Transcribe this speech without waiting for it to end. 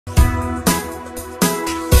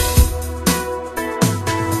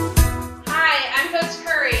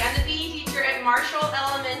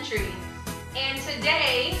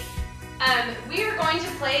today we are going to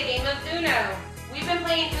play a game of Uno. We've been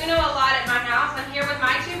playing Uno a lot at my house. I'm here with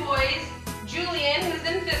my two boys, Julian, who's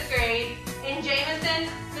in 5th grade, and Jameson,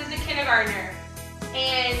 who's a kindergartner.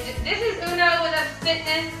 And this is Uno with a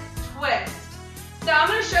fitness twist. So I'm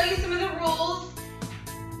going to show you some of the rules,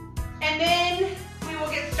 and then we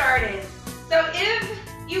will get started. So if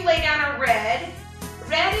you lay down a red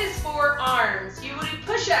is for arms. You will do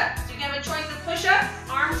push-ups. You can have a choice of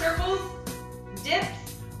push-ups, arm circles, dips,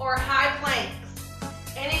 or high planks.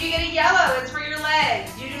 And if you get a yellow, it's for your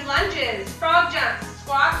legs. You do lunges, frog jumps,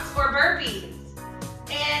 squats, or burpees.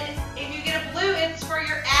 And if you get a blue, it's for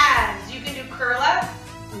your abs. You can do curl-up,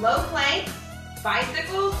 low planks,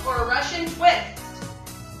 bicycles, or Russian twist.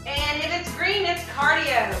 And if it's green, it's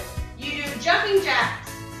cardio. You do jumping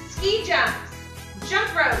jacks, ski jumps,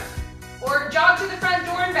 jump rope, or jog to the front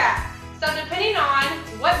door and back. So depending on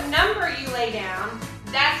what number you lay down,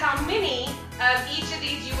 that's how many of each of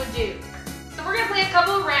these you would do. So we're going to play a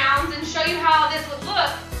couple of rounds and show you how this would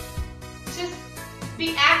look to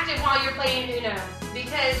be active while you're playing Uno.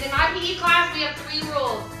 Because in my PE class, we have 3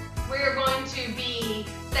 rules. We're going to be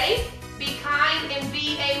safe, be kind, and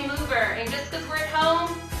be a mover. And just because we're at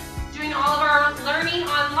home doing all of our learning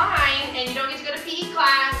online and you don't get to go to PE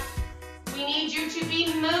class, we need you to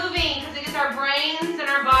be moving because it gets our brains and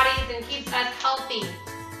our bodies and keeps us healthy.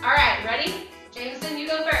 All right, ready? Jameson, you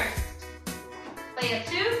go first. Play a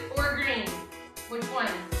 2 or green. Which one?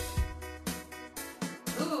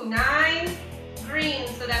 Ooh, 9 green.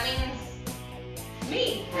 So that means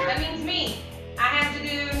me. That means me. I have to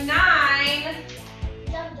do 9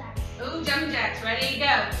 jump jacks. Ooh, jump jacks. Ready?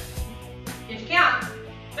 Go. Did you count?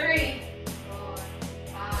 3, 4,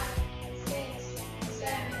 5, 6,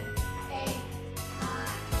 7, 8, 9.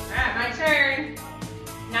 All right, my turn.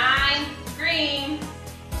 9 green.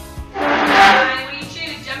 9. What do you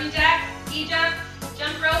choose? Jumping jacks, ski jump,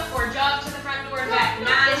 jump rope, or jog to the front door and back? 9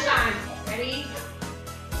 times. Ready?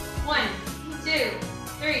 1, 2,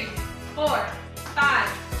 3, 4, 5,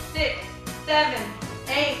 6, 7,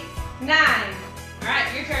 8, 9. All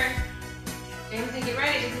right, your turn. Jameson, get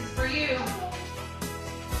ready. This is for you.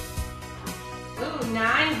 Ooh,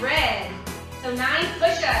 9 red. So 9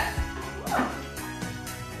 push-ups.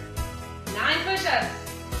 9 push-ups.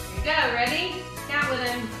 Here you go. Ready? Count with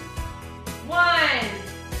them. 1,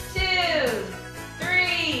 2,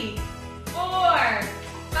 3, 4,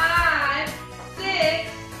 5, 6,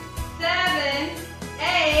 7,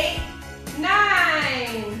 8,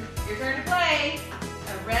 9. Your turn to play.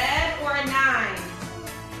 A red or a 9.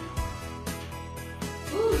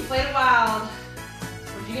 Ooh, you played a wild.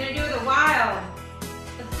 What are you gonna do with a wild?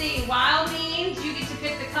 Let's see. Wild means you get to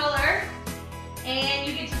pick the color, and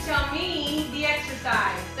you get to tell me the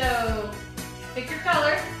exercise. So pick your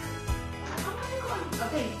color.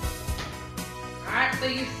 Okay. All right. So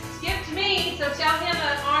you skipped me. So tell him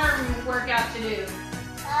an arm workout to do.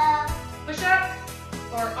 Push-ups,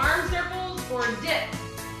 or arm circles, or dips.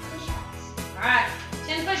 Push-ups. All right.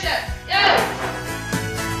 10 push-ups. Go.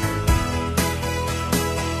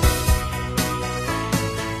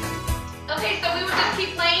 Okay, so we will just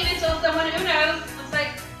keep playing until someone who knows. Looks like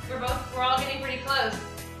we're all getting pretty close.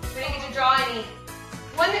 We didn't get to draw any.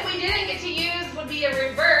 One that we didn't get to use would be a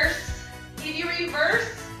reverse. If you reverse,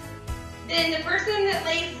 then the person that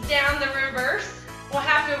lays down the reverse will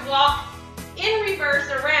have to walk in reverse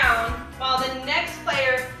around while the next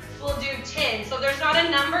player will do 10. So there's not a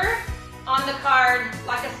number on the card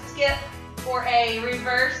like a skip or a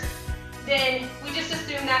reverse. Then we just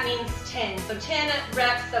assume that means 10. So 10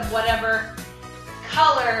 reps of whatever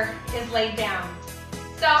color is laid down.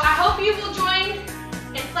 So I hope you will join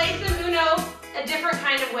and play some Uno a different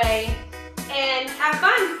kind of way and have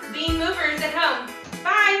fun being movers at home.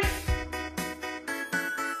 Bye!